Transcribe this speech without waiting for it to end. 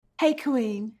Hey,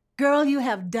 Queen. Girl, you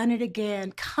have done it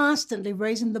again, constantly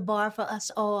raising the bar for us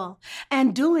all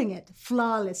and doing it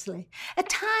flawlessly. At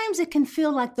times, it can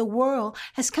feel like the world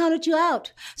has counted you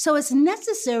out, so it's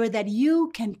necessary that you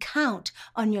can count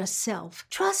on yourself.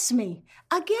 Trust me,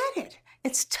 I get it.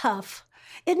 It's tough.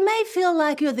 It may feel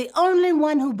like you're the only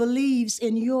one who believes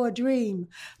in your dream,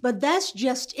 but that's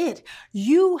just it.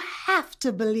 You have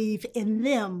to believe in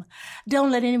them. Don't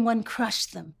let anyone crush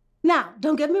them. Now,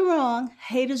 don't get me wrong,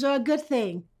 haters are a good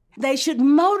thing. They should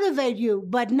motivate you,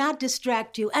 but not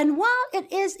distract you. And while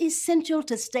it is essential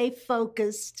to stay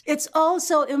focused, it's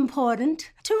also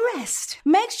important to rest.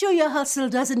 Make sure your hustle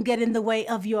doesn't get in the way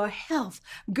of your health.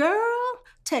 Girl,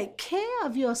 take care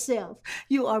of yourself.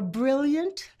 You are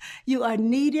brilliant, you are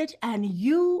needed, and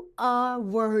you are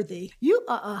worthy. You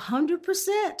are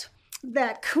 100%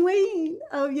 that queen.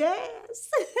 Oh, yes.